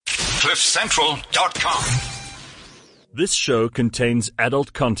CliffCentral.com. This show contains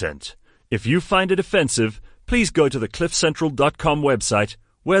adult content. If you find it offensive, please go to the CliffCentral.com website,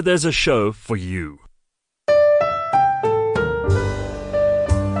 where there's a show for you.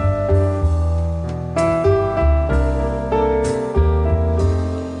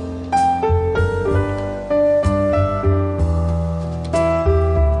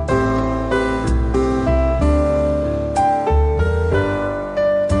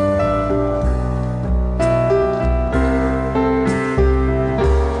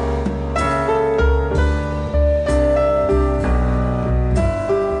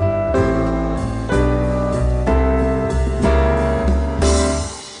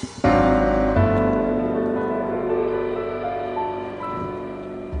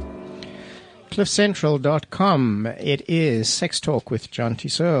 CliffCentral.com. It is Sex Talk with John T.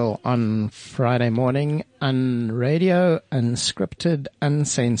 Searle on Friday morning, radio, unscripted,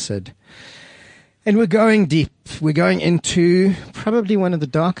 uncensored. And we're going deep. We're going into probably one of the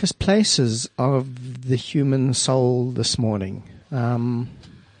darkest places of the human soul this morning.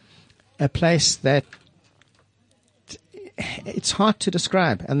 A place that it's hard to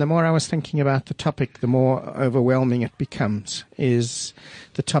describe. And the more I was thinking about the topic, the more overwhelming it becomes, is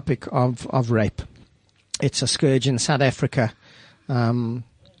the topic of rape. It's a scourge in South Africa. And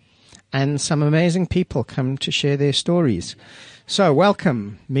some amazing people come to share their stories. So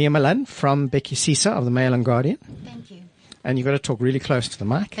welcome, Mia Milan from Becky Cisa of the Mail and Guardian. Thank you. And you've got to talk really close to the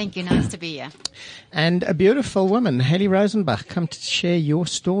mic. Thank you. Nice to be here. And a beautiful woman, Haley Rosenbach, come to share your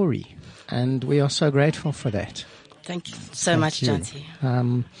story. And we are so grateful for that. Thank you so much, John T.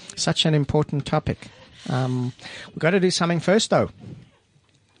 Such an important topic. We've got to do something first, though.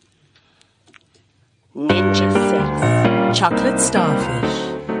 Ninja sex, chocolate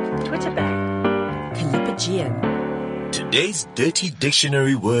starfish, Twitter bag, Calipagean. Today's dirty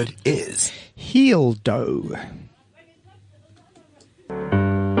dictionary word is heel dough.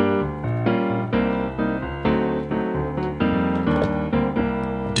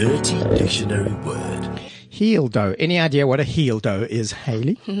 dirty dictionary word. Heel dough. Any idea what a heel dough is,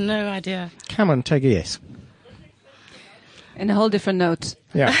 Haley? No idea. Come on, take a guess. In a whole different note.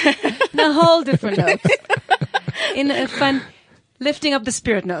 Yeah. In a whole different note. In a fun, lifting up the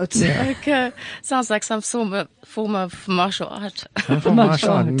spirit note. Yeah. Like, sounds like some form of martial art.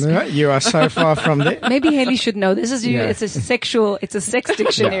 Martial art. No, you are so far from there. Maybe Haley should know. This is Yeah. It's a sex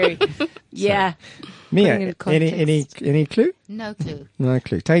dictionary. Yeah. Mia, any clue? No clue. No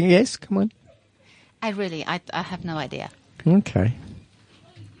clue. Take a guess. Come on. I have no idea. Okay.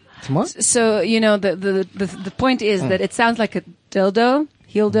 Come on. So, the point is that it sounds like a dildo,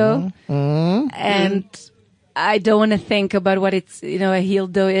 heel dough, and I don't want to think about what it's, a heel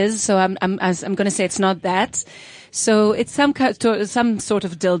dough is. So I'm going to say it's not that. So it's some sort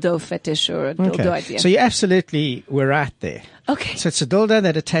of dildo fetish or a dildo idea. So you absolutely were right there. Okay. So it's a dildo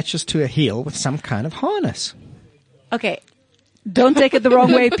that attaches to a heel with some kind of harness. Okay. Don't take it the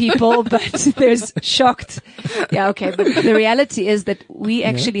wrong way, people, but there's shocked. Yeah, okay. But the reality is that we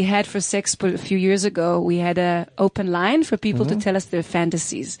actually had for sex a few years ago, we had a open line for people to tell us their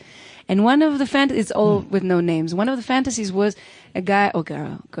fantasies. And one of the fantasies, all with no names, one of the fantasies was a guy or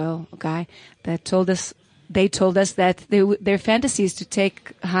guy that told us that their fantasy is to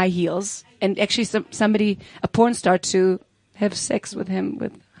take high heels and actually a porn star to have sex with him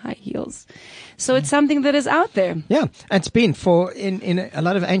with high heels. So it's something that is out there. Yeah, it's been in a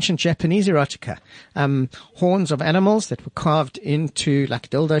lot of ancient Japanese erotica, horns of animals that were carved into like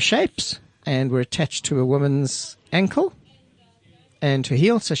dildo shapes and were attached to a woman's ankle and her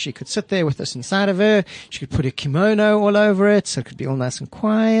heel, so she could sit there with this inside of her. She could put a kimono all over it, so it could be all nice and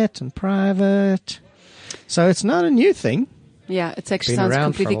quiet and private. So it's not a new thing. Yeah, it actually Been sounds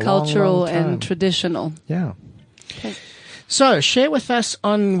around completely for a long, cultural long time. and traditional. Yeah. Okay. So share with us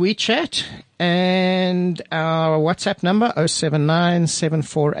on WeChat and our WhatsApp number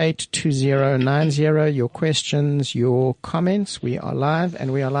 079-748-2090. Your questions, your comments. We are live,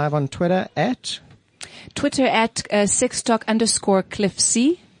 and we are live on Twitter at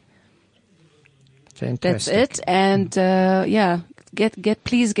sextalk_CliffC. Fantastic. That's it. And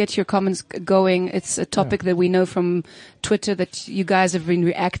please get your comments going. It's a topic that we know from Twitter that you guys have been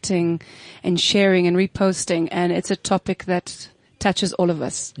reacting and sharing and reposting, and it's a topic that touches all of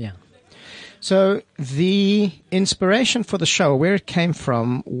us. Yeah. So the inspiration for the show, where it came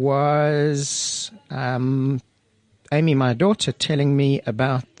from, was Amy, my daughter, telling me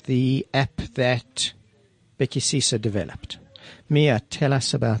about the app that Becky Cisa developed. Mia, tell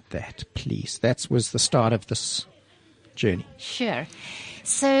us about that, please. That was the start of this journey. Sure.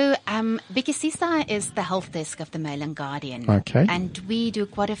 So, Bikisisa is the health desk of the Mail and Guardian. Okay. And we do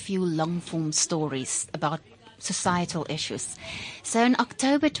quite a few long-form stories about societal issues. So in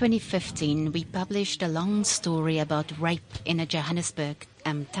October 2015, we published a long story about rape in a Johannesburg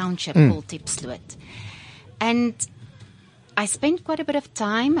township called Diepsloot. And I spent quite a bit of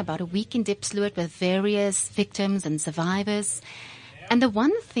time, about a week in Diepsloot, with various victims and survivors. And the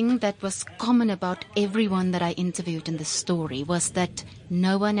one thing that was common about everyone that I interviewed in the story was that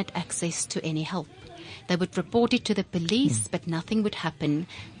no one had access to any help. They would report it to the police, but nothing would happen.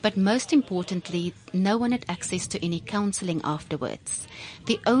 But most importantly, no one had access to any counseling afterwards.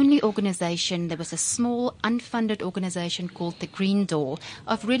 The only organization, there was a small unfunded organization called the Green Door,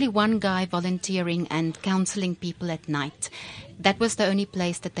 of really one guy volunteering and counseling people at night. That was the only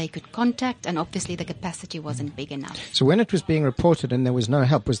place that they could contact, and obviously the capacity wasn't big enough. So when it was being reported and there was no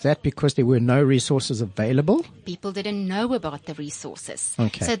help, was that because there were no resources available? People didn't know about the resources.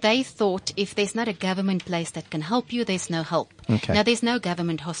 Okay. So they thought if there's not a government place that can help you, there's no help. Okay. Now, there's no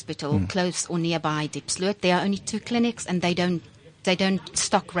government hospital close or nearby Diepsloot. There are only 2 clinics, and they don't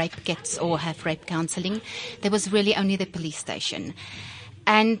stock rape kits or have rape counseling. There was really only the police station.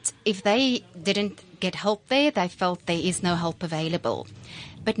 And if they didn't get help there, they felt there is no help available.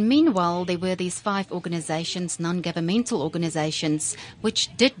 But meanwhile, there were these 5 organizations, non-governmental organizations, which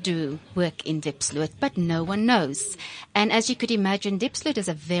did do work in Diepsloot, but no one knows. And as you could imagine, Diepsloot is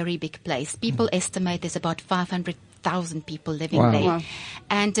a very big place. People estimate there's about 500,000 people living Wow. there. Wow.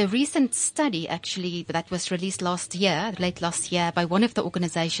 And a recent study, actually, that was released late last year, by one of the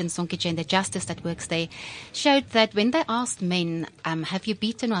organizations, Sonke Gender Justice, that works there, showed that when they asked men, have you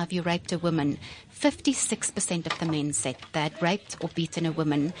beaten or have you raped a woman, 56% of the men said they had raped or beaten a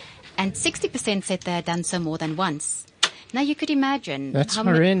woman, and 60% said they had done so more than once. Now you could imagine That's how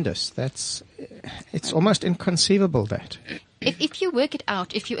many, horrendous. It's almost inconceivable, that. if you work it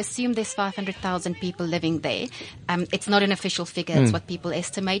out, if you assume there's 500,000 people living there, it's not an official figure, it's what people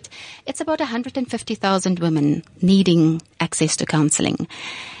estimate. It's about 150,000 women needing access to counseling.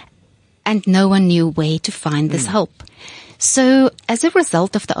 And no one knew where to find this help. So as a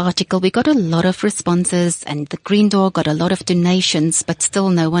result of the article, we got a lot of responses, and the Green Door got a lot of donations, but still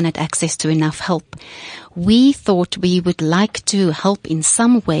no one had access to enough help. We thought we would like to help in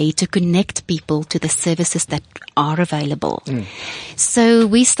some way to connect people to the services that are available. So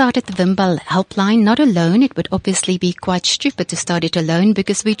we started the Wimba helpline, not alone. It would obviously be quite stupid to start it alone,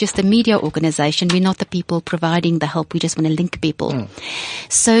 because we're just a media organization. We're not the people providing the help. We just want to link people.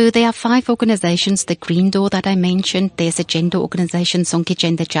 So there are 5 organizations, the Green Door that I mentioned. There's a gender organization, Sonke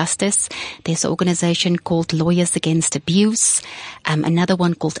Gender Justice. There's an organization called Lawyers Against Abuse. Another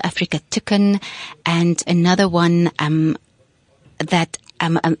one called Africa Tuken, and another one that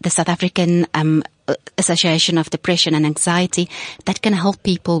the South African Association of Depression and Anxiety, that can help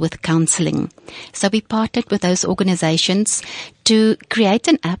people with counseling. So we partnered with those organizations to create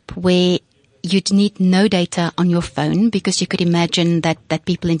an app where you'd need no data on your phone, because you could imagine that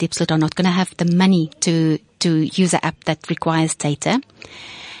people in Diepsloot are not going to have the money to use an app that requires data.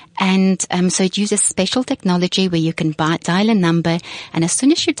 And so it uses special technology where you can dial a number, and as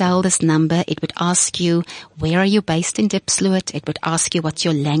soon as you dial this number, it would ask you, where are you based in Diepsloot? It would ask you what's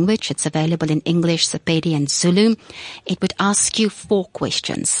your language. It's available in English, Sepedi, and Zulu. It would ask you 4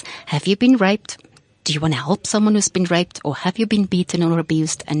 questions. Have you been raped? Do you want to help someone who's been raped, or have you been beaten or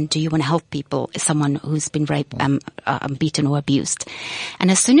abused? And do you want to help someone who's been raped, beaten or abused? And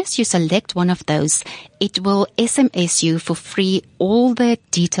as soon as you select one of those, it will SMS you for free all the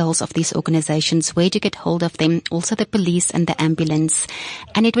details of these organizations, where to get hold of them, also the police and the ambulance.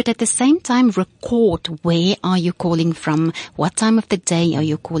 And it would at the same time record where are you calling from, what time of the day are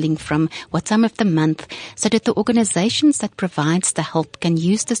you calling from, what time of the month, so that the organizations that provides the help can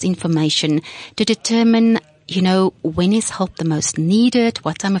use this information to determine, when is help the most needed?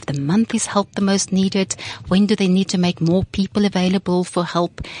 What time of the month is help the most needed? When do they need to make more people available for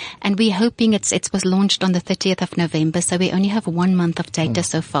help? And we're hoping it was launched on the 30th of November, so we only have 1 month of data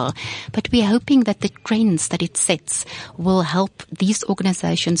so far. But we're hoping that the trends that it sets will help these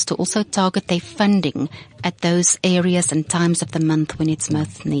organizations to also target their funding at those areas and times of the month when it's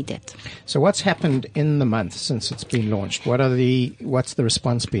most needed. So what's happened in the month since it's been launched? What's the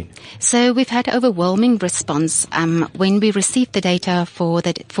response been? So we've had overwhelming response. lockdowns, when we received the data for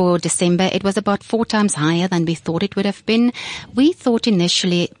December, it was about 4 times higher than we thought it would have been. We thought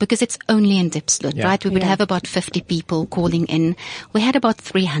initially, because it's only in Diepsloot, right, we would have about 50 people calling in. We had about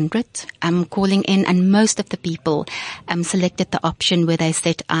 300 calling in, and most of the people selected the option where they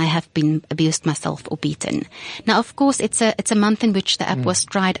said, I have been abused myself or beaten. Now, of course, it's a month in which the app was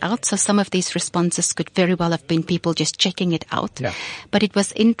tried out, so some of these responses could very well have been people just checking it out. Yeah. But it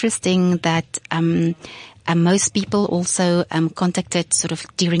was interesting that most people also contacted sort of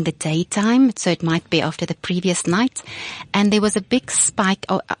during the daytime, so it might be after the previous night. And there was a big spike.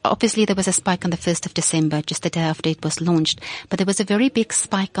 Obviously, there was a spike on the 1st of December, just the day after it was launched. But there was a very big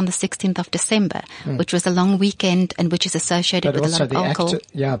spike on the 16th of December, which was a long weekend and which is associated with a lot of alcohol.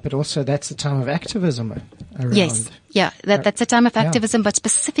 But also that's the time of activism around. Yes. Yeah, that's a time of activism, but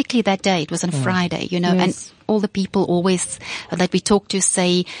specifically that day, it was on Friday, and all the people always that we talk to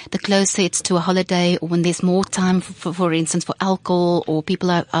say the closer it's to a holiday or when there's more time, for instance, for alcohol or people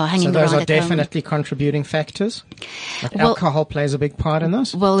are hanging around at home. So those are definitely contributing factors? Like alcohol plays a big part in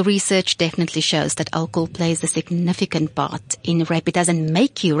this? Well, research definitely shows that alcohol plays a significant part in rape. It doesn't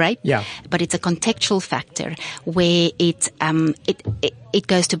make you rape, but it's a contextual factor where it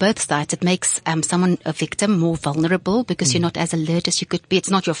goes to both sides. It makes someone, a victim, more vulnerable because you're not as alert as you could be.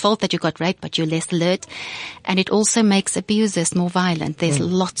 It's not your fault that you got raped, but you're less alert. And it also makes abusers more violent. There's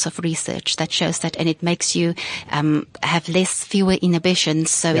lots of research that shows that, and it makes you have fewer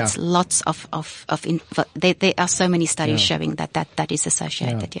inhibitions. So it's lots there are so many studies showing that is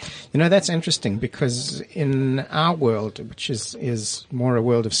associated. Yeah. That's interesting because in our world, which is more a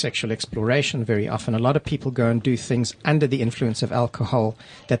world of sexual exploration, very often a lot of people go and do things under the influence of alcohol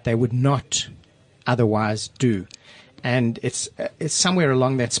that they would not otherwise do. And it's somewhere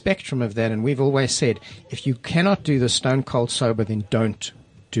along that spectrum of that. And we've always said, if you cannot do the stone cold sober, then don't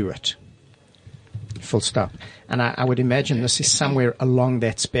do it. Full stop. And I would imagine this is somewhere along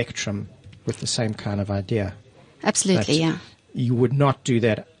that spectrum with the same kind of idea. Absolutely, yeah. You would not do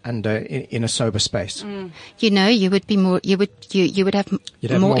that in a sober space. You would be more. You would have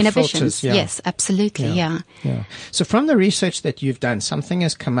more inhibitions. Filters, yeah. Yes, absolutely. Yeah. So from the research that you've done, something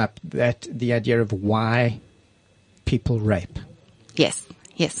has come up that the idea of why people rape. Yes.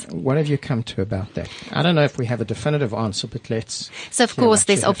 What have you come to about that? I don't know if we have a definitive answer, but let's. So of course,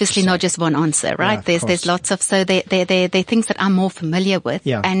 there's obviously not just one answer, right? There's lots of, so they're things that I'm more familiar with.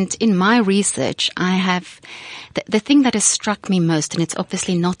 Yeah. And in my research, I have the thing that has struck me most, and it's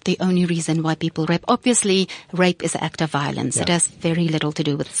obviously not the only reason why people rape. Obviously, rape is an act of violence. Yeah. It has very little to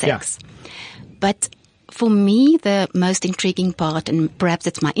do with sex. Yeah. But for me, the most intriguing part, and perhaps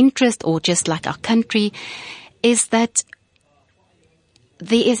it's my interest or just like our country, is that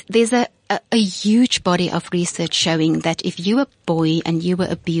there's a huge body of research showing that if you're a boy and you were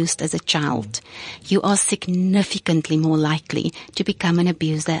abused as a child, you are significantly more likely to become an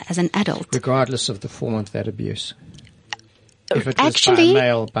abuser as an adult. Regardless of the form of that abuse. If it was by a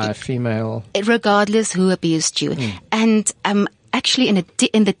male, by a female. Regardless who abused you. And actually in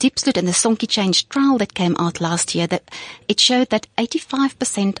the Diepsloot and the Sonkie Change trial that came out last year, that it showed that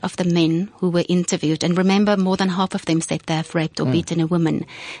 85% of the men who were interviewed, and remember more than half of them said they have raped or beaten a woman,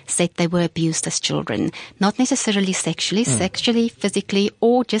 said they were abused as children. Not necessarily sexually, physically,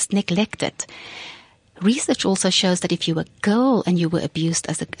 or just neglected. Research also shows that if you were a girl and you were abused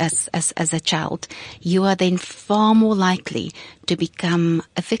as a child, you are then far more likely to become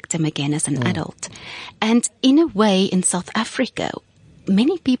a victim again as an adult. And in a way, in South Africa,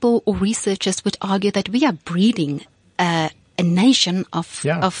 many people or researchers would argue that we are breeding a nation of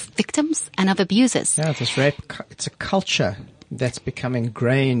victims and of abusers. Yeah, this rape, it's a culture that's become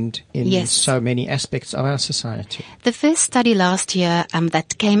ingrained in so many aspects of our society. The first study last year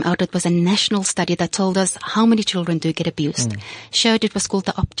that came out, it was a national study that told us how many children do get abused. Showed, it was called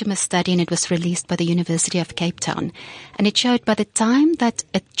the Optimus study, and it was released by the University of Cape Town. And it showed by the time that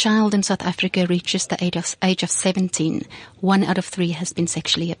a child in South Africa reaches the age of 17, 1 out of 3 has been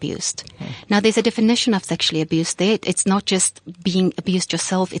sexually abused. Now, there's a definition of sexually abused there. It's not just being abused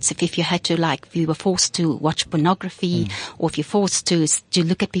yourself. It's if you had to, if you were forced to watch pornography, or if you're forced to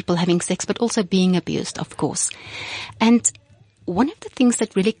look at people having sex, but also being abused, of course. And one of the things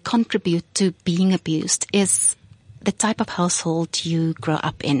that really contribute to being abused is the type of household you grow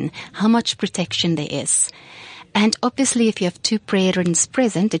up in, how much protection there is. And obviously, if you have 2 parents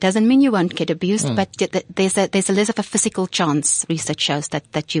present, it doesn't mean you won't get abused, but there's a less of a physical chance. Research shows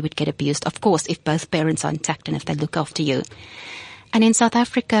that you would get abused, of course, if both parents are intact and if they look after you. And in South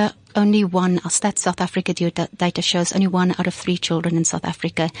Africa, only South Africa data shows only 1 out of 3 children in South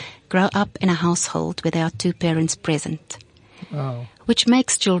Africa grow up in a household where there are 2 parents present. Which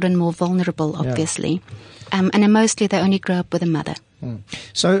makes children more vulnerable, obviously. And then mostly they only grow up with a mother.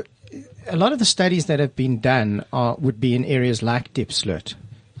 So a lot of the studies that have been done would be in areas like Diepsloot.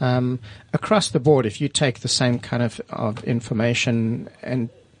 Across the board, if you take the same kind of information and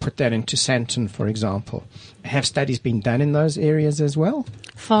put that into Sandton, for example, have studies been done in those areas as well?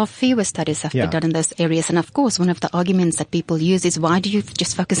 Far fewer studies have been done in those areas. And of course, one of the arguments that people use is, why do you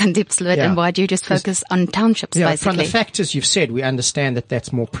just focus on Diepsloot and why do you just focus on townships, basically? From the factors you've said, we understand that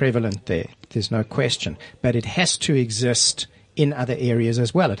that's more prevalent there. There's no question. But it has to exist in other areas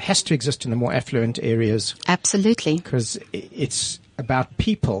as well. It has to exist in the more affluent areas. Absolutely. Because it's about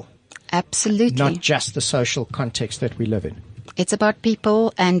people. Absolutely. Not just the social context that we live in. It's about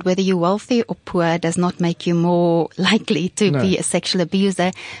people, and whether you're wealthy or poor does not make you more likely to be a sexual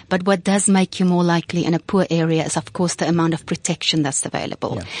abuser. But what does make you more likely in a poor area is, of course, the amount of protection that's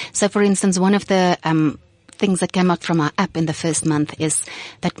available. Yeah. So, for instance, one of the things that came out from our app in the first month is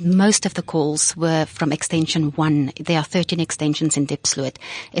that most of the calls were from extension 1. There are 13 extensions in Diepsloot.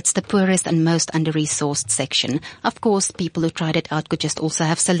 It's the poorest and most under-resourced section. Of course, people who tried it out could just also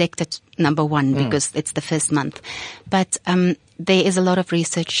have selected number 1 because it's the first month. But there is a lot of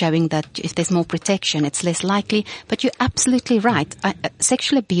research showing that if there's more protection, it's less likely. But you're absolutely right.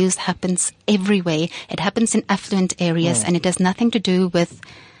 Sexual abuse happens everywhere. It happens in affluent areas, and it has nothing to do with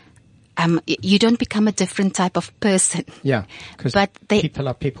you don't become a different type of person. Yeah, because people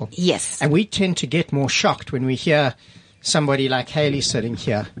are people. Yes. And we tend to get more shocked when we hear somebody like Hayley sitting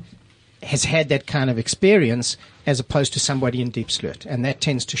here has had that kind of experience as opposed to somebody in Diepsloot. And that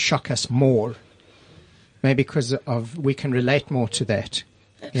tends to shock us more. Maybe because we can relate more to that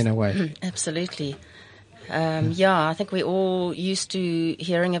in a way. Absolutely. I think we're all used to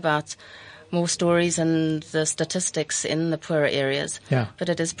hearing about more stories and the statistics in the poorer areas. Yeah. But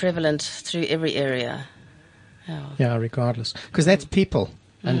it is prevalent through every area. Yeah, regardless. Because that's people.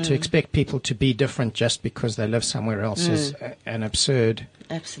 And to expect people to be different just because they live somewhere else is an absurd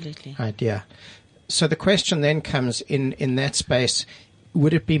idea. So the question then comes in that space,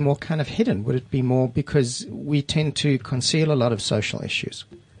 would it be more kind of hidden? Would it be more because we tend to conceal a lot of social issues?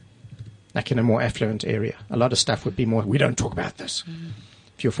 Like in a more affluent area. A lot of stuff would be more, we don't talk about this.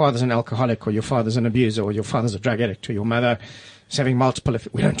 If your father's an alcoholic or your father's an abuser or your father's a drug addict or your mother is having multiple,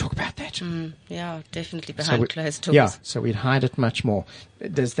 we don't talk about that. Yeah, definitely behind closed doors. Yeah, so we'd hide it much more.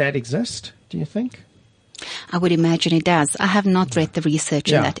 Does that exist, do you think? I would imagine it does. I have not read the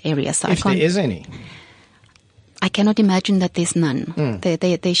research in that area. So if there is any. I cannot imagine that there's none.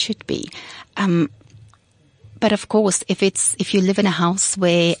 There should be. But of course, if you live in a house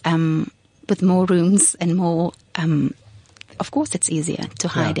where, with more rooms and more, of course it's easier to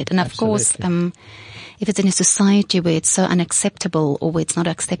hide it. And of course, if it's in a society where it's so unacceptable or where it's not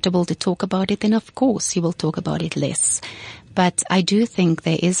acceptable to talk about it, then of course you will talk about it less. But I do think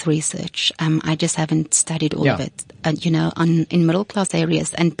there is research. I just haven't studied all of it. In middle class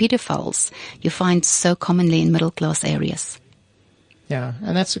areas, and pedophiles you find so commonly in middle class areas. Yeah,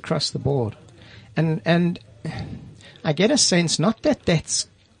 and that's across the board. And I get a sense not that that's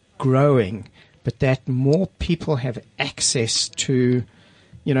growing, but that more people have access to,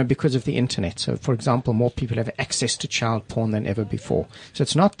 because of the internet. So, for example, more people have access to child porn than ever before. So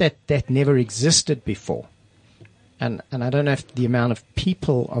it's not that that never existed before. And I don't know if the amount of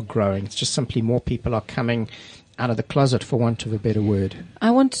people are growing. It's just simply more people are coming out of the closet, for want of a better word. I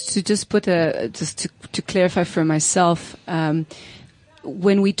want to just put to clarify for myself,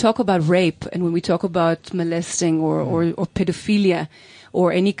 when we talk about rape and when we talk about molesting or pedophilia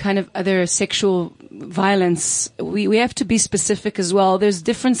or any kind of other sexual violence, we have to be specific as well. There's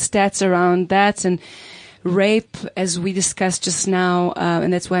different stats around that, and rape, as we discussed just now,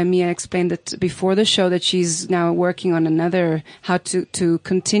 and that's why Mia explained it before the show that she's now working on another, how to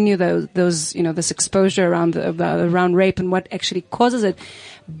continue those this exposure around rape and what actually causes it.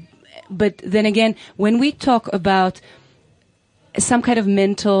 But then again, when we talk about some kind of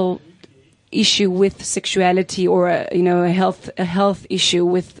mental issue with sexuality or a health issue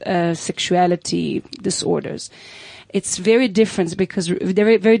with sexuality disorders, it's very different because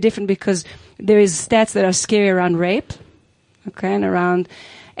they're very different because there is stats that are scary around rape, okay, and around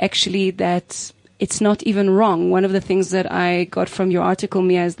actually that it's not even wrong. One of the things that I got from your article,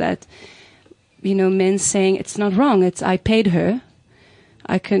 Mia, is that men saying it's not wrong. It's I paid her.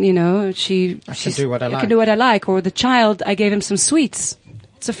 I can, I can do what I like. I can do what I like. Or the child, I gave him some sweets.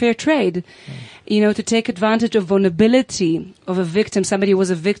 It's a fair trade. To take advantage of vulnerability of a victim. Somebody was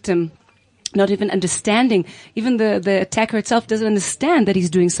a victim, not even understanding. Even the attacker itself doesn't understand that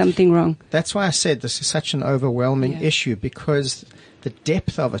he's doing something wrong. That's why I said this is such an overwhelming issue, because the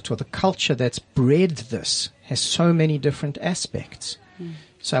depth of it, or the culture that's bred this, has so many different aspects.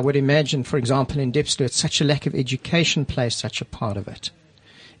 So I would imagine, for example, in Diepsloot, such a lack of education plays such a part of it.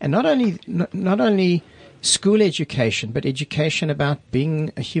 And not only school education, but education about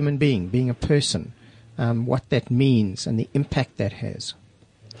being a human being, being a person, what that means and the impact that has.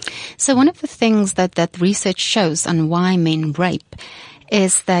 So one of the things that research shows on why men rape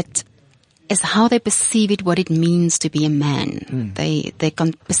is how they perceive it, what it means to be a man, their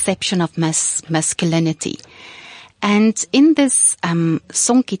perception of masculinity. And in this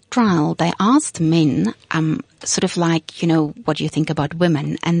Sonke trial, they asked men, sort of like, what do you think about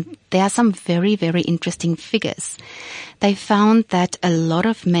women? And there are some very, very interesting figures. They found that a lot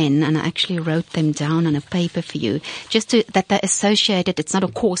of men, and I actually wrote them down on a paper for you, that they're associated, it's not a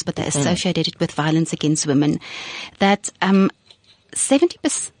cause, but they're associated it with violence against women, that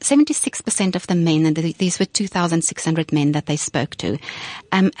 76% of the men, and these were 2,600 men that they spoke to,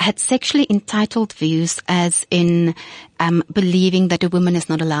 had sexually entitled views, as in believing that a woman is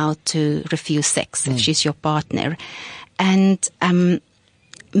not allowed to refuse sex if she's your partner. And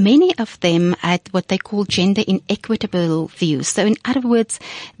many of them had what they call gender inequitable views. So in other words,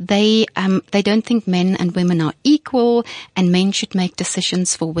 they don't think men and women are equal, and men should make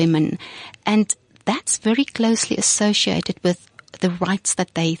decisions for women. And that's very closely associated with the rights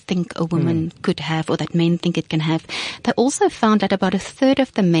that they think a woman could have, or that men think it can have. They also found that about a third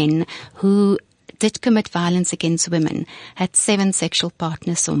of the men who did commit violence against women had 7 sexual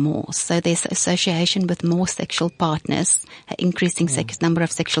partners or more. So there's association with more sexual partners, increasing number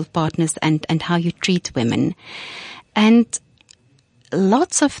of sexual partners, and how you treat women. And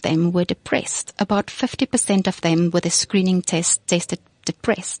lots of them were depressed. About 50% of them with a screening test tested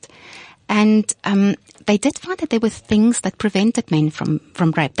depressed. And they did find that there were things that prevented men from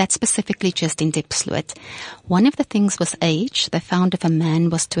rape. That's specifically just in Diepsloot. One of the things was age. They found if a man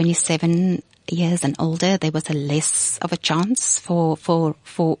was 27 years and older, there was a less of a chance for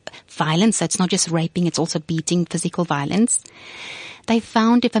violence. So it's not just raping, it's also beating, physical violence. They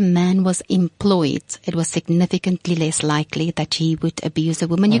found if a man was employed, it was significantly less likely that he would abuse a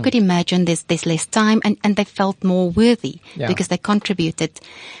woman. You could imagine there's less time, and they felt more worthy because they contributed.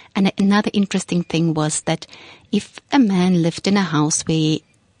 And another interesting thing was that if a man lived in a house where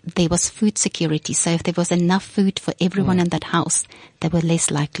there was food security, so if there was enough food for everyone in that house, they were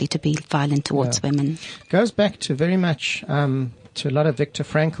less likely to be violent towards women. Goes back to very much to a lot of Viktor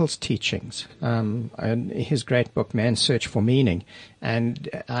Frankl's teachings, and his great book, Man's Search for Meaning. And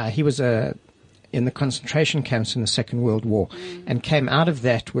he was in the concentration camps in the Second World War, and came out of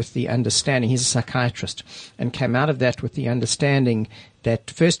that with the understanding, he's a psychiatrist, and came out of that with the understanding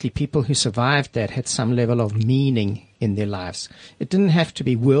that firstly, people who survived that had some level of meaning in their lives. It didn't have to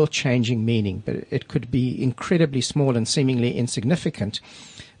be world-changing meaning, but it could be incredibly small and seemingly insignificant.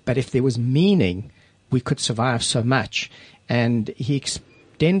 But if there was meaning, we could survive so much. And he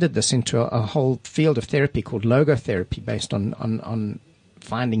extended this into a whole field of therapy called logotherapy, based on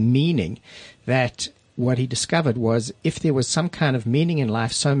finding meaning. That what he discovered was if there was some kind of meaning in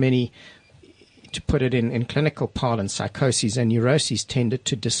life, so many, to put it in clinical parlance, psychoses and neuroses tended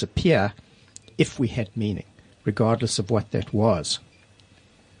to disappear if we had meaning, regardless of what that was.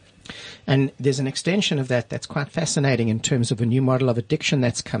 And there's an extension of that that's quite fascinating in terms of a new model of addiction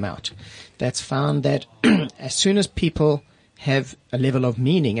that's come out. That's found that as soon as people have a level of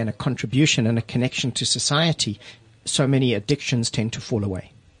meaning and a contribution and a connection to society, so many addictions tend to fall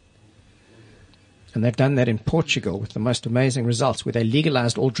away. And they've done that in Portugal with the most amazing results, where they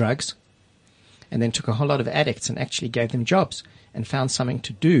legalized all drugs and then took a whole lot of addicts and actually gave them jobs and found something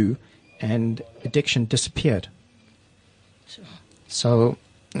to do, and addiction disappeared. So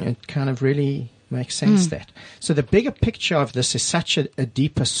it kind of really makes sense that. So the bigger picture of this is such a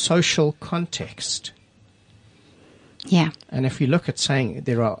deeper social context. Yeah. And if you look at saying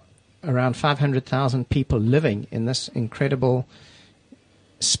there are around 500,000 people living in this incredible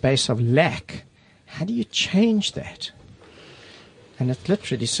space of lack, how do you change that? And it's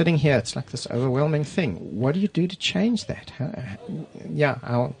literally sitting here, it's like this overwhelming thing. What do you do to change that? I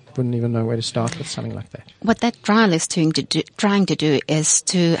wouldn't even know where to start with something like that. What that trial is trying to do is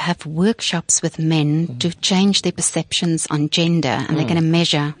to have workshops with men to change their perceptions on gender, and they're going to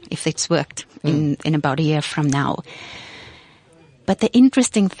measure if it's worked in about a year from now. But the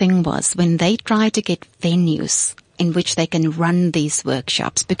interesting thing was when they tried to get venues in which they can run these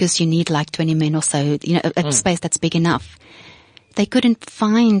workshops, because you need like 20 men or so, a space that's big enough. They couldn't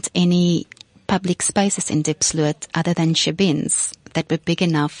find any public spaces in Diepsloot other than Shebeens that were big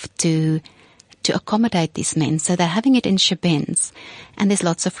enough to accommodate these men. So they're having it in Shebeens. And there's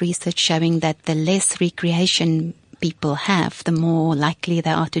lots of research showing that the less recreation people have, the more likely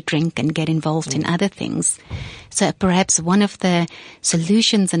they are to drink and get involved in other things. So perhaps one of the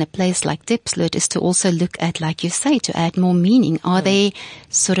solutions in a place like Diepsloot is to also look at, like you say, to add more meaning. Are there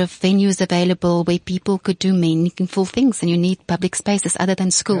sort of venues available where people could do meaningful things, and you need public spaces other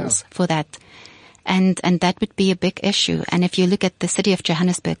than schools for that? And that would be a big issue. And if you look at the city of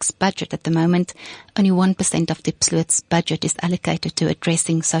Johannesburg's budget at the moment, only 1% of Diepsloot's budget is allocated to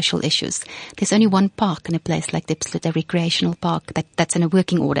addressing social issues. There's only one park in a place like Diepsloot, a recreational park, that's in a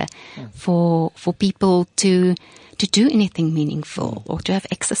working order for people to do anything meaningful or to have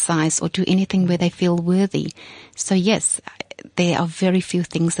exercise or do anything where they feel worthy. So yes, there are very few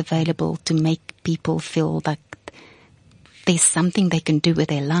things available to make people feel like there's something they can do with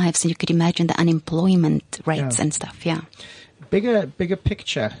their lives. And you could imagine the unemployment rates and stuff, Bigger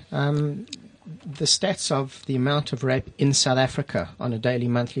picture. The stats of the amount of rape in South Africa on a daily,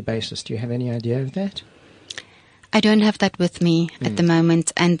 monthly basis. Do you have any idea of that? I don't have that with me at the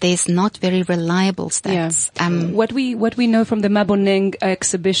moment, and there's not very reliable stats. What we know from the Maboneng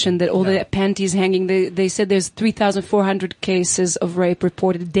exhibition, that all the panties hanging, they said there's 3,400 cases of rape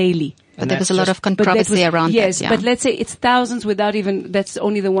reported daily. But there was a lot of controversy around that. Yes, but let's say it's thousands without even, that's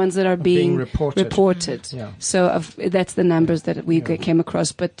only the ones that are being reported. Yeah. So that's the numbers that we came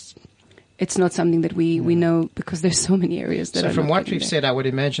across, but it's not something that we know, because there's so many areas that So from what we've said, I would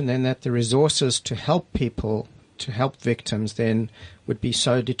imagine then that the resources to help people, to help victims, then would be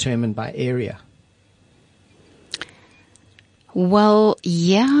so determined by area. Well,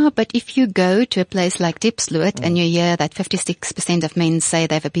 yeah, but if you go to a place like Diepsloot and you hear that 56% of men say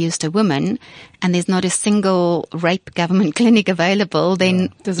they've abused a woman, and there's not a single rape government clinic available,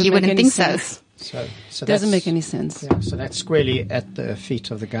 then you wouldn't think so. So doesn't make any sense. Yeah, so that's squarely at the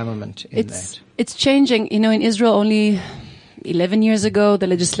feet of the government in that. It's changing. In Israel, only 11 years ago, the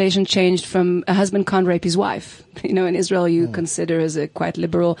legislation changed from a husband can't rape his wife. In Israel, you consider as a quite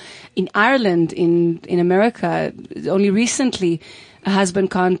liberal. In Ireland, in America, only recently, a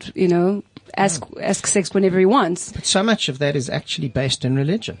husband can't, ask sex whenever he wants. But so much of that is actually based in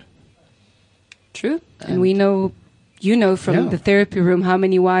religion. True. And we know, from the therapy room, how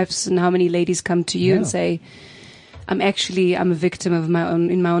many wives and how many ladies come to you and say, I'm a victim of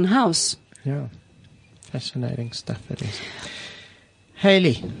in my own house. Yeah. Fascinating stuff it is.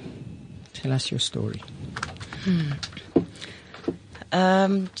 Hayley, tell us your story.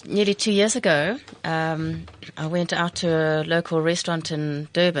 Nearly 2 years ago, I went out to a local restaurant in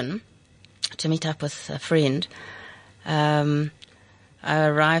Durban to meet up with a friend. I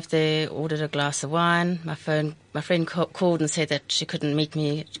arrived there, ordered a glass of wine. My friend called and said that she couldn't meet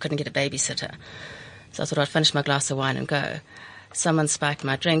me, she couldn't get a babysitter. So I thought I'd finish my glass of wine and go. Someone spiked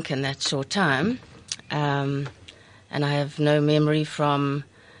my drink in that short time. And I have no memory from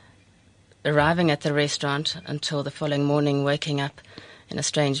arriving at the restaurant until the following morning, waking up in a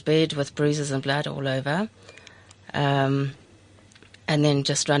strange bed with bruises and blood all over, and then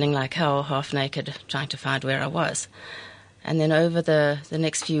just running like hell, half naked, trying to find where I was. And then over the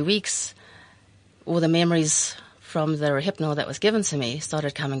next few weeks, all the memories from the Rohypnol that was given to me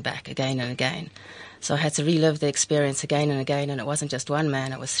started coming back again and again. So I had to relive the experience again and again, and it wasn't just one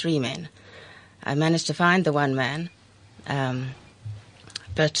man, it was 3 men. I managed to find the one man,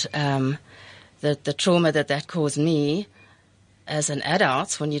 but the trauma that caused me as an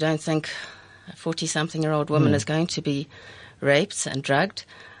adult, when you don't think a 40-something-year-old woman is going to be raped and drugged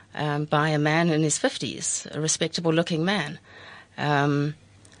by a man in his 50s, a respectable-looking man, in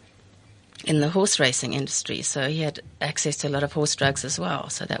the horse racing industry. So he had access to a lot of horse drugs as well.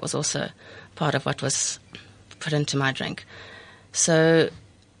 So that was also part of what was put into my drink. So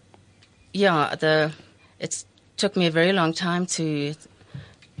it took me a very long time to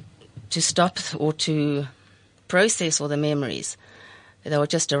stop or to process all the memories. They would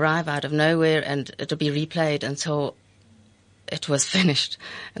just arrive out of nowhere, and it would be replayed until it was finished,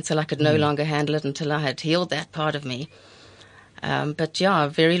 until I could no longer handle it, until I had healed that part of me. But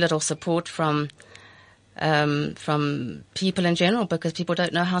very little support from people in general, because people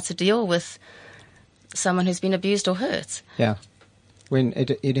don't know how to deal with someone who's been abused or hurt. Yeah. When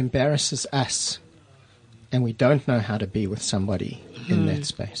it embarrasses us, and we don't know how to be with somebody in that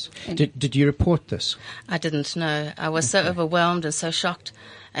space. Did you report this? I didn't know. I was so overwhelmed and so shocked.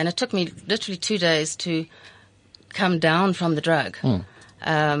 And it took me literally 2 days to come down from the drug.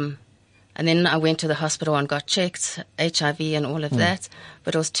 And then I went to the hospital and got checked, HIV and all of that,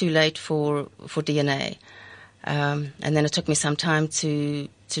 but it was too late for DNA. And then it took me some time to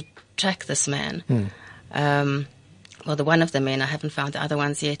track this man. Well, the one of the men, I haven't found the other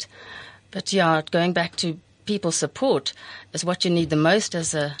ones yet. But going back to people's support is what you need the most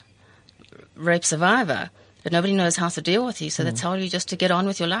as a rape survivor, but nobody knows how to deal with you, so they tell you just to get on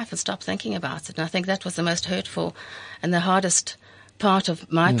with your life and stop thinking about it. And I think that was the most hurtful and the hardest part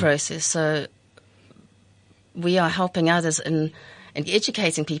of my process. So we are helping others in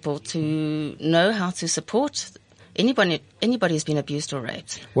educating people to know how to support anybody who's been abused or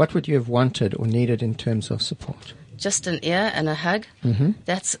raped. What would you have wanted or needed in terms of support? Just an ear and a hug.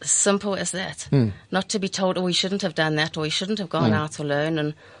 That's as simple as that. Not to be told, oh, we shouldn't have done that, or we shouldn't have gone out alone,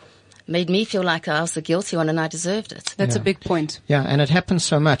 and made me feel like I was the guilty one and I deserved it. That's a big point. Yeah, and it happens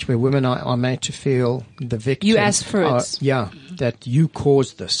so much where women are made to feel the victim. You asked for it. That you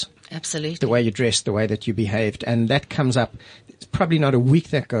caused this. Absolutely. The way you dressed, the way that you behaved. And that comes up. It's probably not a week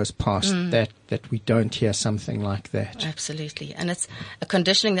that goes past that we don't hear something like that. Absolutely. And it's a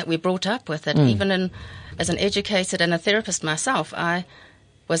conditioning that we're brought up with, that even as an educated and a therapist myself, I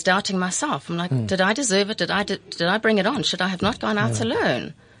was doubting myself. I'm like, did I deserve it? Did I bring it on? Should I have not gone out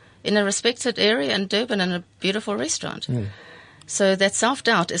alone in a respected area in Durban in a beautiful restaurant? So that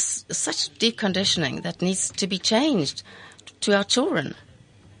self-doubt is such deep conditioning that needs to be changed to our children.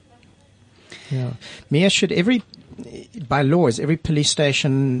 Yeah. Mia, by law, is every police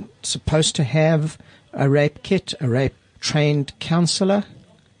station supposed to have a rape kit, a rape-trained counsellor?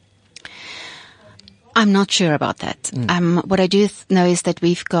 I'm not sure about that. What I do know is that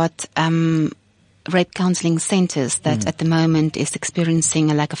we've got rape counselling centres that at the moment is experiencing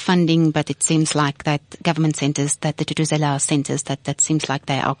a lack of funding, but it seems like that government centres, that the Tutuzela centres, that seems like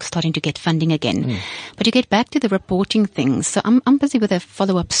they are starting to get funding again. But to get back to the reporting things, so I'm busy with a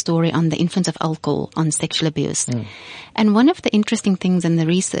follow-up story on the influence of alcohol on sexual abuse. And one of the interesting things in the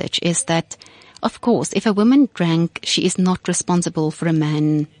research is that, of course, if a woman drank, she is not responsible for a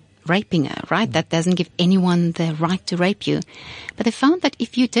man raping her, right? That doesn't give anyone the right to rape you. But they found that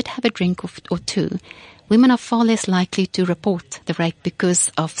if you did have a drink or two, women are far less likely to report the rape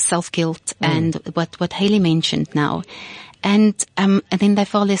because of self-guilt and what Haley mentioned now. And then they're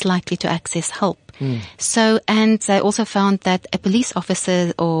far less likely to access help. So, and they also found that a police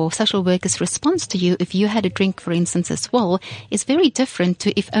officer or social worker's response to you, if you had a drink, for instance, as well, is very different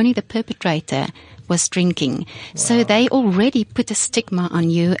to if only the perpetrator was drinking. Wow. So they already put a stigma on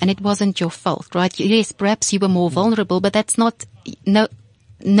you, and it wasn't your fault, right? Yes, perhaps you were more vulnerable, but that's not, no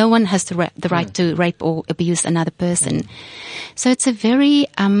one has the right to rape or abuse another person. So it's a very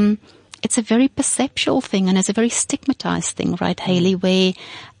perceptual thing, and it's a very stigmatized thing, right, Haley, where,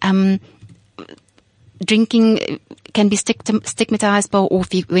 drinking can be stigmatized, or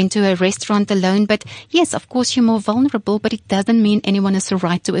if you went to a restaurant alone. But yes, of course, you're more vulnerable, but it doesn't mean anyone has the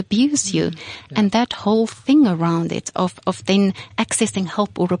right to abuse you. And that whole thing around it of then accessing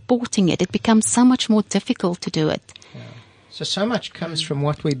help or reporting it, it becomes so much more difficult to do it. So much comes from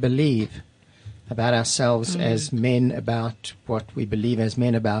what we believe about ourselves as men, about what we believe as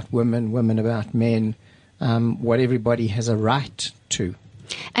men about women, women about men, what everybody has a right to.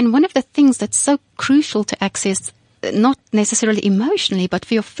 And one of the things that's so crucial to access, not necessarily emotionally, but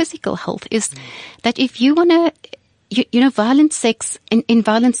for your physical health, is that if you want to, violent sex, in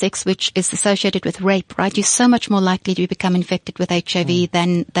violent sex, which is associated with rape, right, you're so much more likely to become infected with HIV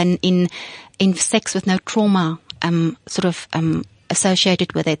than in sex with no trauma,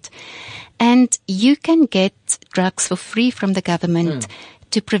 associated with it. And you can get drugs for free from the government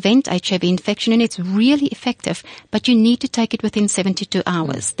to prevent HIV infection, and it's really effective, but you need to take it within 72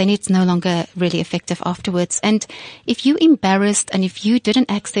 hours. Then it's no longer really effective afterwards. And if you're embarrassed and if you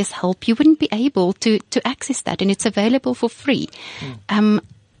didn't access help, you wouldn't be able to access that, and it's available for free. And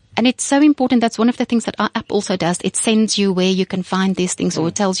it's so important. That's one of the things that our app also does. It sends you where you can find these things, or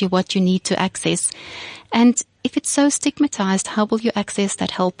it tells you what you need to access. And if it's so stigmatized, how will you access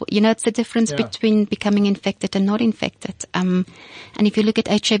that help? It's the difference between becoming infected and not infected. And if you look at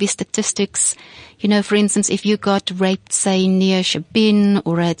HIV statistics, for instance, if you got raped, say, near Shabin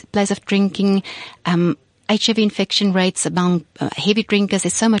or a place of drinking, HIV infection rates among heavy drinkers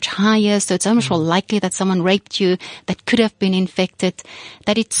is so much higher, so it's so much more likely that someone raped you that could have been infected,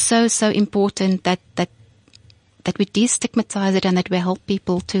 that it's so important that we destigmatize it and that we help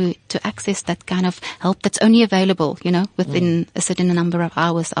people to access that kind of help that's only available, within a certain number of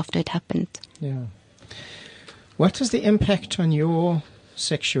hours after it happened. Yeah. What is the impact on your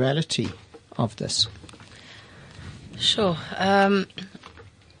sexuality of this? Sure.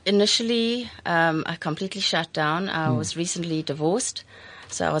 Initially, I completely shut down. I was recently divorced,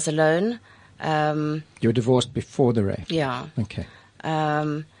 so I was alone. You were divorced before the rape? Yeah. Okay.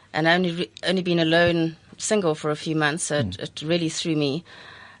 And only been alone, single for a few months, so it really threw me.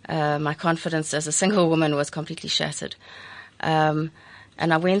 My confidence as a single woman was completely shattered. And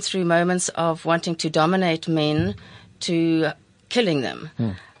I went through moments of wanting to dominate men to killing them,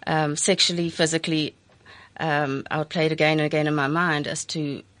 sexually, physically. I would play it again and again in my mind as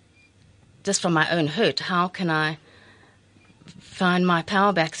to, just from my own hurt, how can I find my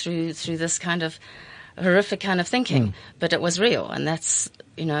power back through this kind of horrific kind of thinking? But it was real, and that's,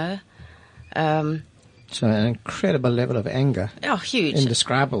 so an incredible level of anger. Oh, huge.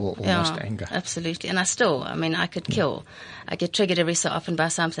 Indescribable, almost anger. Absolutely. And I could kill. I get triggered every so often by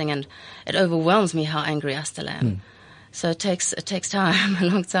something, and it overwhelms me how angry I still am. So it takes time, a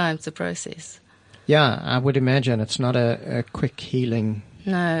long time to process. Yeah, I would imagine it's not a quick healing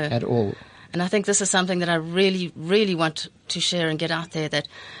at all. And I think this is something that I really, really want to share and get out there, that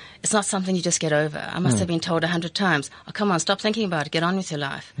it's not something you just get over. I must have been told 100 times, oh, come on, stop thinking about it, get on with your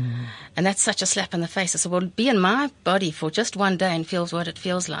life. And that's such a slap in the face. I said, well, be in my body for just one day and feel what it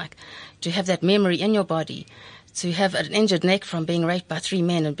feels like, to have that memory in your body, to have an injured neck from being raped by 3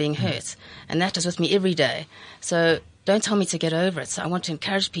 men and being hurt. And that is with me every day. So don't tell me to get over it. So I want to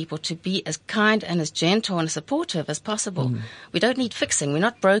encourage people to be as kind and as gentle and as supportive as possible. We don't need fixing. We're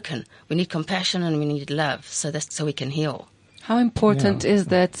not broken. We need compassion and we need love so we can heal. How important is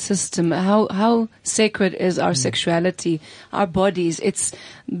that system? How sacred is our sexuality, our bodies? It's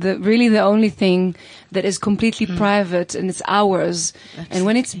really the only thing that is completely private, and it's ours. Absolutely. And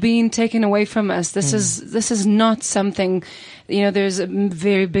when it's being taken away from us, this is not something. There's a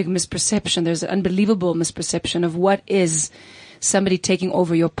very big misperception. There's an unbelievable misperception of what is somebody taking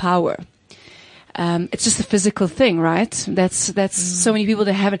over your power. It's just a physical thing, right? That's so many people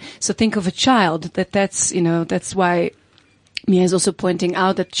that haven't. So think of a child. That's why Mia is also pointing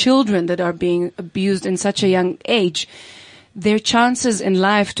out that children that are being abused in such a young age, their chances in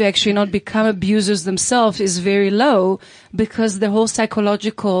life to actually not become abusers themselves is very low, because the whole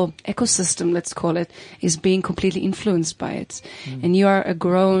psychological ecosystem, let's call it, is being completely influenced by it. And you are a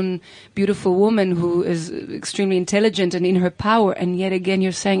grown, beautiful woman who is extremely intelligent and in her power, and yet again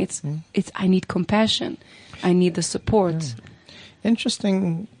you're saying I need compassion. I need the support.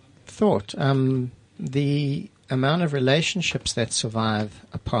 Interesting thought. The amount of relationships that survive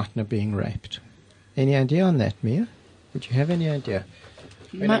a partner being raped. Any idea on that, Mia? Would you have any idea?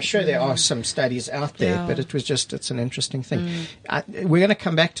 I'm sure there are some studies out there, but it's an interesting thing. We're going to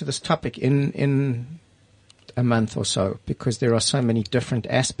come back to this topic in a month or so, because there are so many different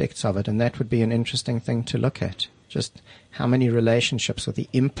aspects of it, and that would be an interesting thing to look at. Just how many relationships, or the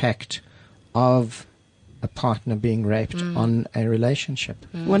impact of a partner being raped on a relationship.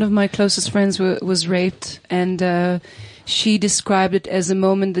 One of my closest friends was raped, and she described it as a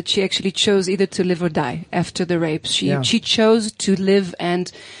moment that she actually chose either to live or die after the rape. She chose to live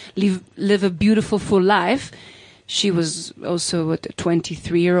and live a beautiful, full life. She was also a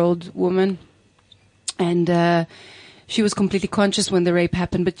 23-year-old woman, and she was completely conscious when the rape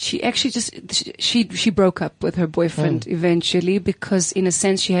happened, but she actually she broke up with her boyfriend eventually, because in a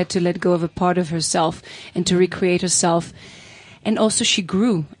sense she had to let go of a part of herself and to recreate herself. And also she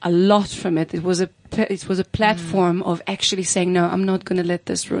grew a lot from it. It was a platform of actually saying, no, I'm not going to let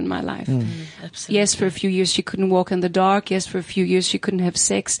this ruin my life. Absolutely. Yes, for a few years she couldn't walk in the dark. Yes, for a few years she couldn't have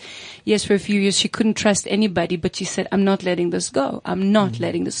sex. Yes, for a few years she couldn't trust anybody, but she said, I'm not letting this go. I'm not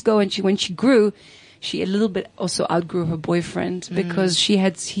letting this go. And when she grew, she a little bit also outgrew her boyfriend, because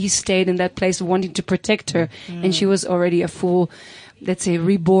he stayed in that place of wanting to protect her, and she was already a full, let's say,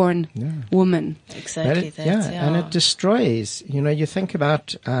 reborn woman. Exactly. And it destroys. You think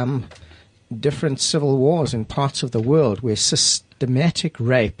about different civil wars in parts of the world where systematic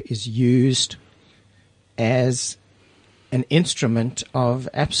rape is used as an instrument of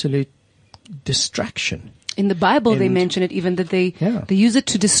absolute destruction. In the Bible, they mention it even, that they use it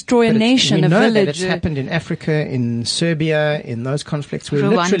to destroy a nation, a village. That it's happened in Africa, in Serbia, in those conflicts where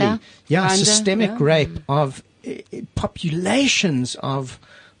Rwanda, systemic rape of populations of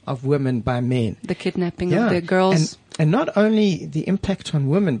women by men. The kidnapping of the girls. And not only the impact on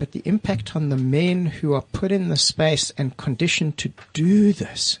women, but the impact on the men who are put in the space and conditioned to do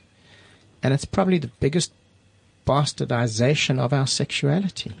this. And it's probably the biggest bastardization of our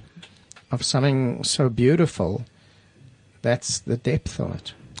sexuality, of something so beautiful. That's the depth of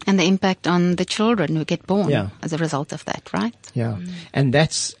it. And the impact on the children who get born as a result of that, right? Yeah. And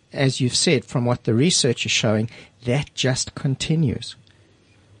that's, as you've said, from what the research is showing, that just continues.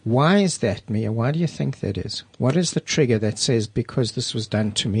 Why is that, Mia? Why do you think that is? What is the trigger that says, because this was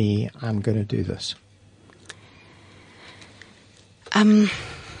done to me, I'm going to do this?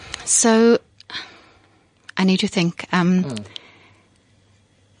 So I need to think.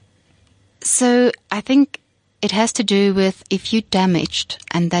 So I think it has to do with if you damaged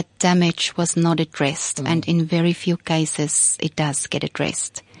and that damage was not addressed, and in very few cases it does get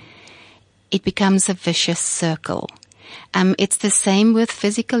addressed, it becomes a vicious circle. It's the same with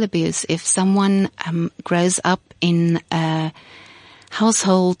physical abuse. If someone grows up in a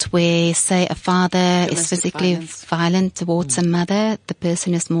household where, say, a father is physically violent towards a mother, the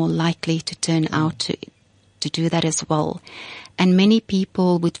person is more likely to turn out to do that as well. And many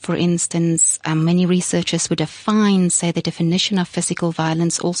people would, for instance, many researchers would define, say, the definition of physical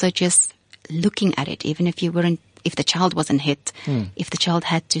violence also just looking at it, even if if the child wasn't hit, if the child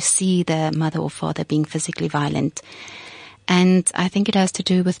had to see the mother or father being physically violent. And I think it has to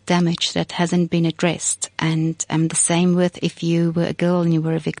do with damage that hasn't been addressed. And the same with if you were a girl and you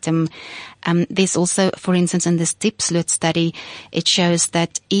were a victim. There's also, for instance, in this Diepsloot study, it shows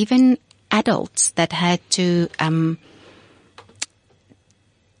that even adults that had to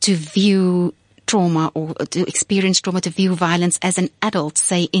view trauma or to experience trauma, to view violence as an adult,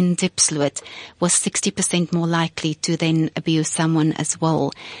 say in Diepsloot, was 60% more likely to then abuse someone as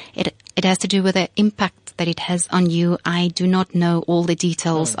well. It has to do with the impact that it has on you. I do not know all the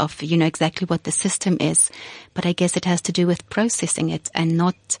details of, exactly what the system is, but I guess it has to do with processing it and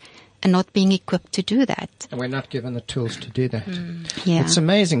not being equipped to do that. And we're not given the tools to do that. Yeah. It's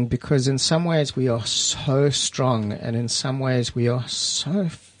amazing because in some ways we are so strong and in some ways we are so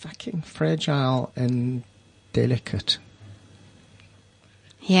fucking fragile and delicate.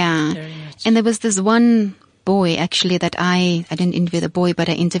 Yeah. And there was this one boy actually that I didn't interview the boy, but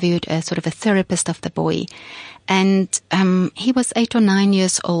I interviewed a sort of a therapist of the boy. And he was 8 or 9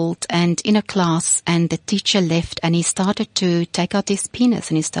 years old and in a class, and the teacher left and he started to take out his penis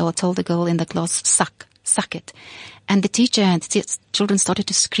and he told the girl in the class, suck it. And the teacher and the children started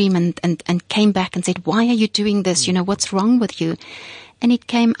to scream and came back and said, why are you doing this? What's wrong with you? And it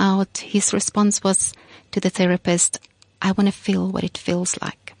came out, his response was to the therapist, I want to feel what it feels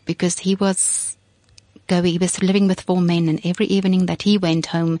like, because he was living with 4 men, and every evening that he went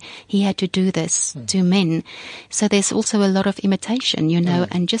home, he had to do this to men. So there's also a lot of imitation,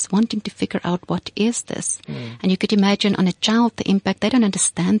 and just wanting to figure out what is this. And you could imagine on a child, the impact, they don't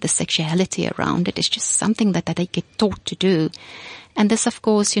understand the sexuality around it. It's just something that they get taught to do. And this, of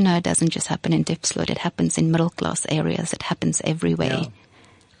course, it doesn't just happen in Diepsloot. It happens in middle class areas. It happens everywhere. Yeah,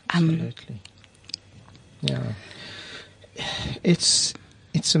 absolutely. Yeah. It's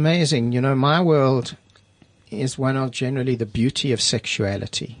amazing. My world is one of generally the beauty of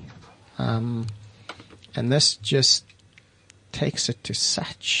sexuality. And this just takes it to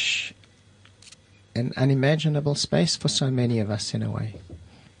such an unimaginable space for so many of us in a way.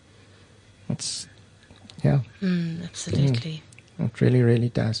 Absolutely. It really, really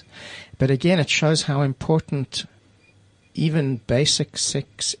does. But again, it shows how important even basic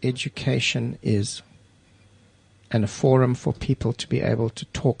sex education is, and a forum for people to be able to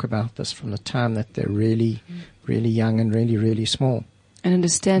talk about this from the time that they're really, really young and really, really small. And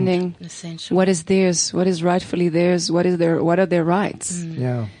understanding what is theirs, what is rightfully theirs, what are their rights.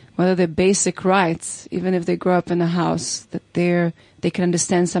 Yeah. What are their basic rights, even if they grow up in a house, that they can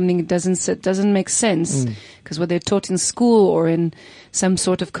understand something that doesn't make sense, because what they're taught in school or in some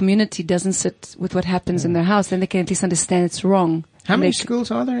sort of community doesn't sit with what happens in their house. Then they can at least understand it's wrong. How many schools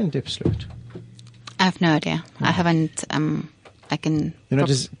are there in Diepsloot? I have no idea. I haven't. I can.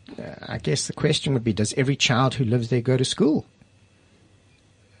 I guess the question would be: does every child who lives there go to school?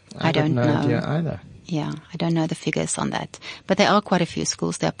 I don't know. No idea either. Yeah, I don't know the figures on that. But there are quite a few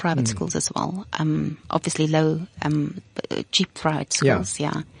schools. There are private schools as well. Obviously low, cheap private schools,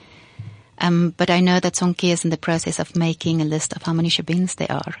 yeah. But I know that Sonke is in the process of making a list of how many shebeens there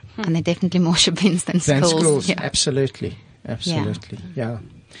are. And there are definitely more shebeens than schools. Yeah. Absolutely. Yeah.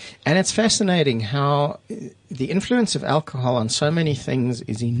 And it's fascinating how the influence of alcohol on so many things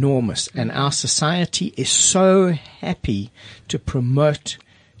is enormous. And our society is so happy to promote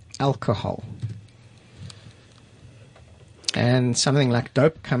alcohol. And something like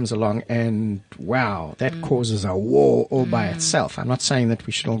dope comes along and, wow, that causes a war all by itself. I'm not saying that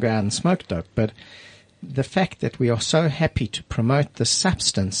we should all go out and smoke dope, but the fact that we are so happy to promote the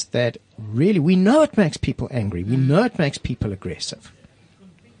substance that really, we know it makes people angry. We know it makes people aggressive.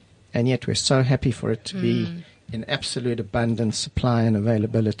 And yet we're so happy for it to be in absolute abundance, supply and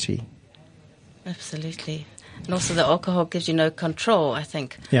availability. Absolutely. And also the alcohol gives you no control, I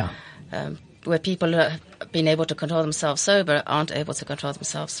think. Yeah. Where people have been able to control themselves sober aren't able to control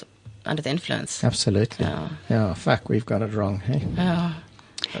themselves under the influence. Absolutely. Yeah, fuck, we've got it wrong, hey? Yeah.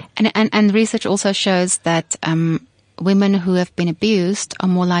 And research also shows that women who have been abused are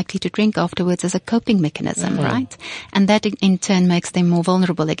more likely to drink afterwards as a coping mechanism, right? And that in turn makes them more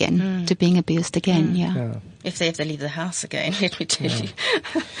vulnerable again to being abused again, yeah. If they leave the house again, let me tell you.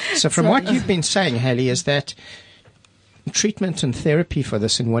 So from what you've been saying, Haley, is that treatment and therapy for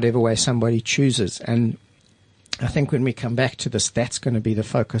this in whatever way somebody chooses, and I think when we come back to this, that's going to be the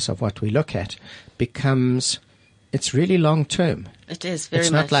focus of what we look at, it's really long term. It is very much.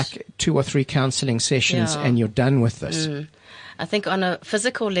 It's not like 2 or 3 counseling sessions and you're done with this. I think on a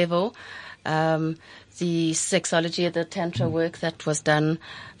physical level, the sexology, the tantra work that was done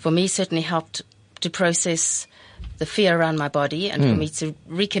for me certainly helped to process the fear around my body and for me to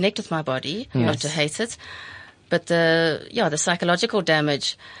reconnect with my body, not to hate it. But the psychological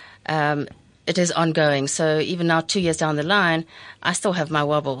damage, it is ongoing. So even now, 2 years down the line, I still have my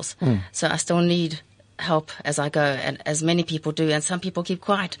wobbles. So I still need help as I go, and as many people do. And some people keep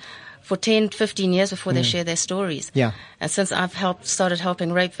quiet for 10, 15 years before they share their stories. Yeah. And since I've started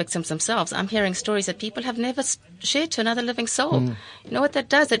helping rape victims themselves, I'm hearing stories that people have never shared to another living soul. You know what that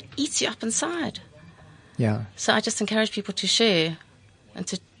does? It eats you up inside. Yeah. So I just encourage people to share and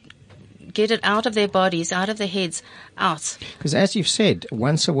to get it out of their bodies, out of their heads, out. Because as you've said,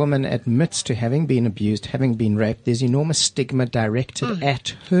 once a woman admits to having been abused, having been raped, there's enormous stigma directed at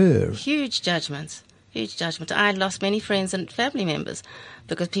her. Huge judgments. Huge judgment. I lost many friends and family members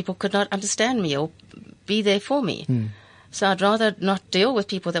because people could not understand me or be there for me. So I'd rather not deal with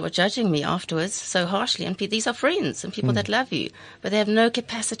people that were judging me afterwards so harshly. And these are friends and people that love you, but they have no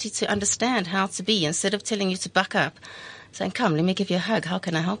capacity to understand how to be. Instead of telling you to buck up, saying, come, let me give you a hug. How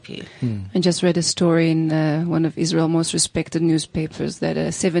can I help you? I just read a story in one of Israel's most respected newspapers that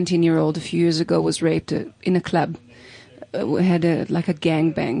a 17-year-old a few years ago was raped in a club. Had a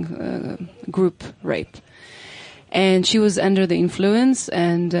gangbang group rape. And she was under the influence,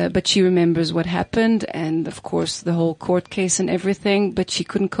 but she remembers what happened, and of course the whole court case and everything. But she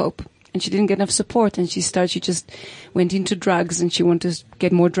couldn't cope, and she didn't get enough support. And she just went into drugs, and she wanted to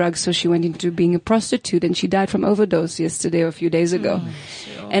get more drugs, so she went into being a prostitute. And she died from overdose yesterday or a few days ago.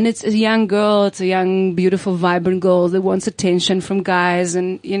 And it's a young girl, it's a young, beautiful, vibrant girl that wants attention from guys.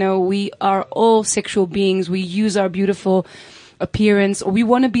 And we are all sexual beings. We use our beautiful appearance, or we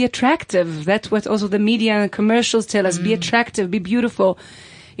want to be attractive. That's what also the media and commercials tell us. Be attractive, be beautiful,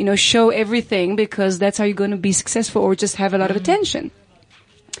 show everything, because that's how you're going to be successful or just have a lot of attention.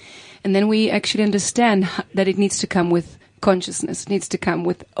 And then we actually understand that it needs to come with consciousness. It needs to come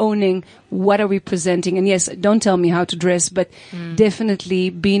with owning what are we presenting. And yes, don't tell me how to dress, but definitely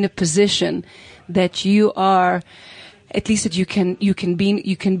be in a position that you are, at least that you can be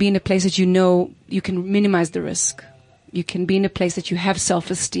in a place that you can minimize the risk. You can be in a place that you have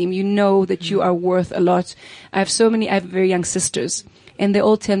self-esteem. You know that you are worth a lot. I have very young sisters, and they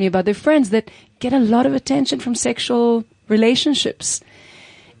all tell me about their friends that get a lot of attention from sexual relationships.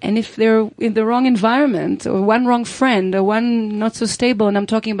 And if they're in the wrong environment, or one wrong friend, or one not so stable, and I'm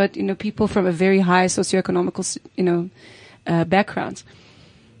talking about, people from a very high socioeconomical, backgrounds.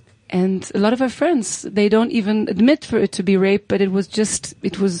 And a lot of our friends, they don't even admit for it to be rape, but it was,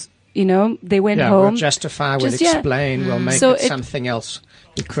 they went home. We'll justify, we'll explain, we'll make it something else.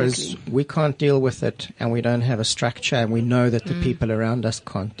 Because we can't deal with it, and we don't have a structure, and we know that the people around us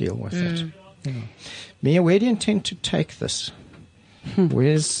can't deal with it. Yeah. Mia, where do you intend to take this?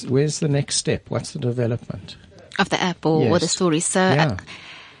 Where's the next step? What's the development of the app or the story? So,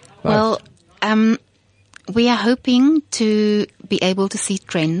 we are hoping to be able to see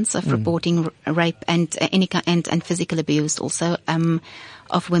trends of reporting rape and and physical abuse also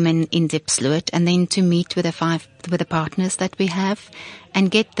of women in Diepsloot, and then to meet with the partners that we have and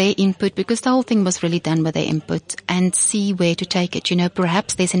get their input, because the whole thing was really done with their input, and see where to take it.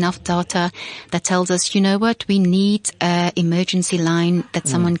 Perhaps there's enough data that tells us, we need an emergency line that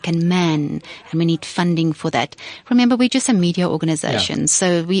someone can man, and we need funding for that. Remember, we're just a media organization,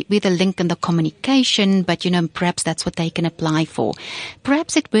 so we're the link in the communication, but perhaps that's what they can apply for.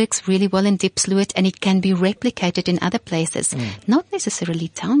 Perhaps it works really well in Diepsloot, and it can be replicated in other places, not necessarily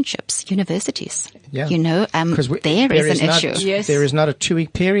townships, universities. Yeah. There is an issue. Yes. There is not a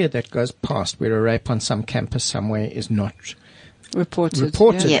 2-week period that goes past where a rape on some campus somewhere is not reported.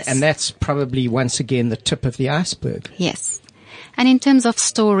 Yes. And that's probably, once again, the tip of the iceberg. Yes. And in terms of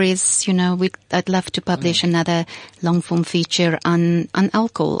stories, I'd love to publish another long-form feature on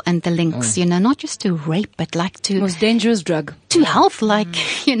alcohol and the links, not just to rape, but to... Most dangerous drug. To health,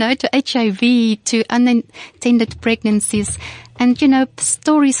 to HIV, to unintended pregnancies. And,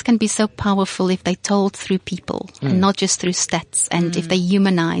 stories can be so powerful if they're told through people and not just through stats, and if they're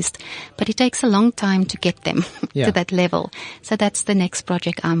humanized. But it takes a long time to get them to that level. So that's the next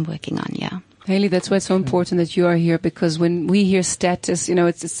project I'm working on, Haley, that's why it's so important that you are here, because when we hear status,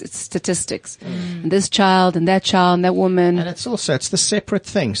 it's statistics. And this child and that woman. And it's the separate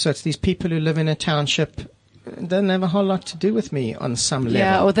thing. So it's these people who live in a township doesn't have a whole lot to do with me on some level.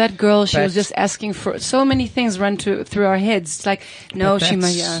 Yeah, or that girl, she was just asking for so many things run through our heads. It's like, no,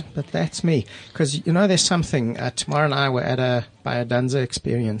 But that's me. Because, there's something. Tamara and I were at a Biodanza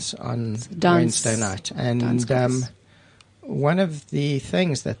experience on Wednesday night. And one of the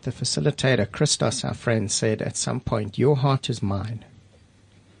things that the facilitator, Christos, our friend, said at some point, your heart is mine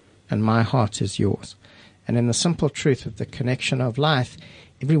and my heart is yours. And in the simple truth of the connection of life,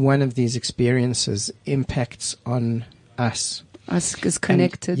 every one of these experiences impacts on us. Us is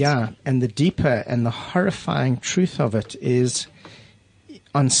connected. And the deeper and the horrifying truth of it is,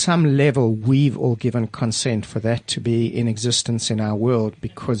 on some level, we've all given consent for that to be in existence in our world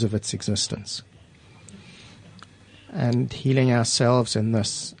because of its existence. And healing ourselves in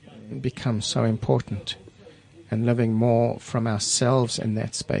this becomes so important, and living more from ourselves in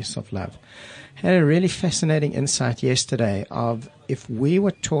that space of love. I had a really fascinating insight yesterday of, if we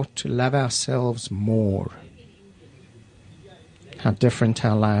were taught to love ourselves more, how different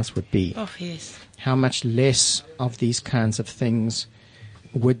our lives would be. Oh, yes. How much less of these kinds of things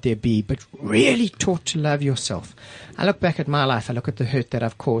would there be, but really taught to love yourself. I look back at my life, I look at the hurt that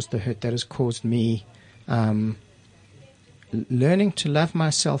I've caused, the hurt that has caused me. Learning to love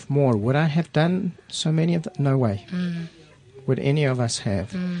myself more. Would I have done so many of them? No way. Would any of us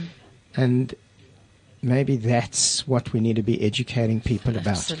have? And maybe that's what we need to be educating people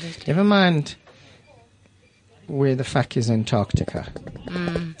about. Absolutely. Never mind where the fuck is Antarctica.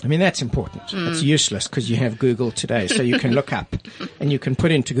 I mean, that's important. It's useless because you have Google today, so you can look up and you can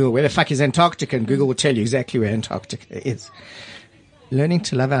put into Google, where the fuck is Antarctica, and Google will tell you exactly where Antarctica is. Learning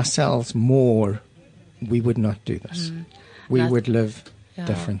to love ourselves more, we would not do this. We would live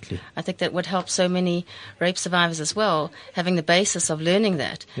differently. I think that would help so many rape survivors as well, having the basis of learning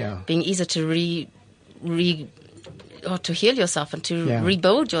that, being easier to to heal yourself and to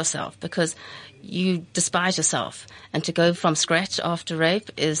rebuild yourself, because you despise yourself, and to go from scratch after rape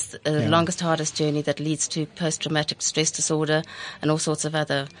is the longest, hardest journey that leads to post-traumatic stress disorder and all sorts of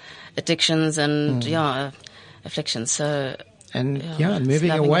other addictions and afflictions. So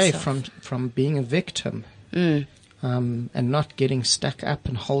moving away from being a victim. And not getting stuck up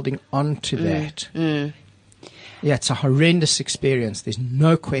and holding on to that. Yeah, it's a horrendous experience. There's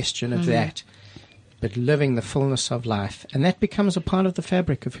no question of that. But living the fullness of life, and that becomes a part of the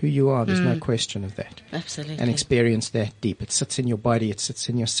fabric of who you are. There's no question of that. Absolutely. And experience that deep. It sits in your body. It sits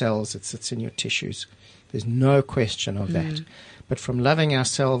in your cells. It sits in your tissues. There's no question of that. But from loving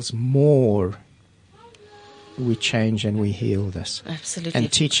ourselves more, we change and we heal this. Absolutely.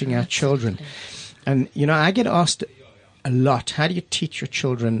 And teaching our children. And, I get asked a lot, how do you teach your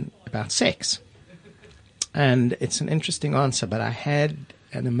children about sex? And it's an interesting answer, but I had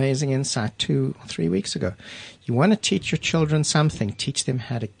an amazing insight 2 or 3 weeks ago. You want to teach your children something, teach them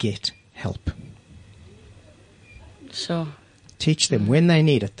how to get help. Sure. Teach them when they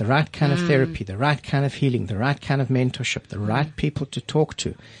need it, the right kind of therapy, the right kind of healing, the right kind of mentorship, the right people to talk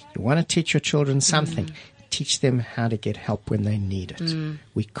to. You want to teach your children something. Teach them how to get help when they need it.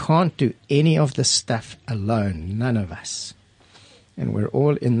 We can't do any of this stuff alone, none of us. And we're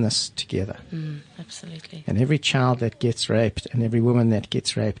all in this together. Absolutely. And every child that gets raped and every woman that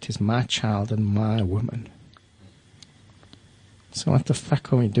gets raped is my child and my woman. So what the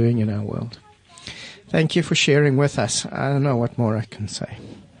fuck are we doing in our world? Thank you for sharing with us. I don't know what more I can say.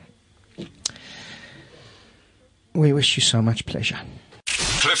 We wish you so much pleasure.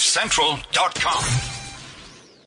 CliffCentral.com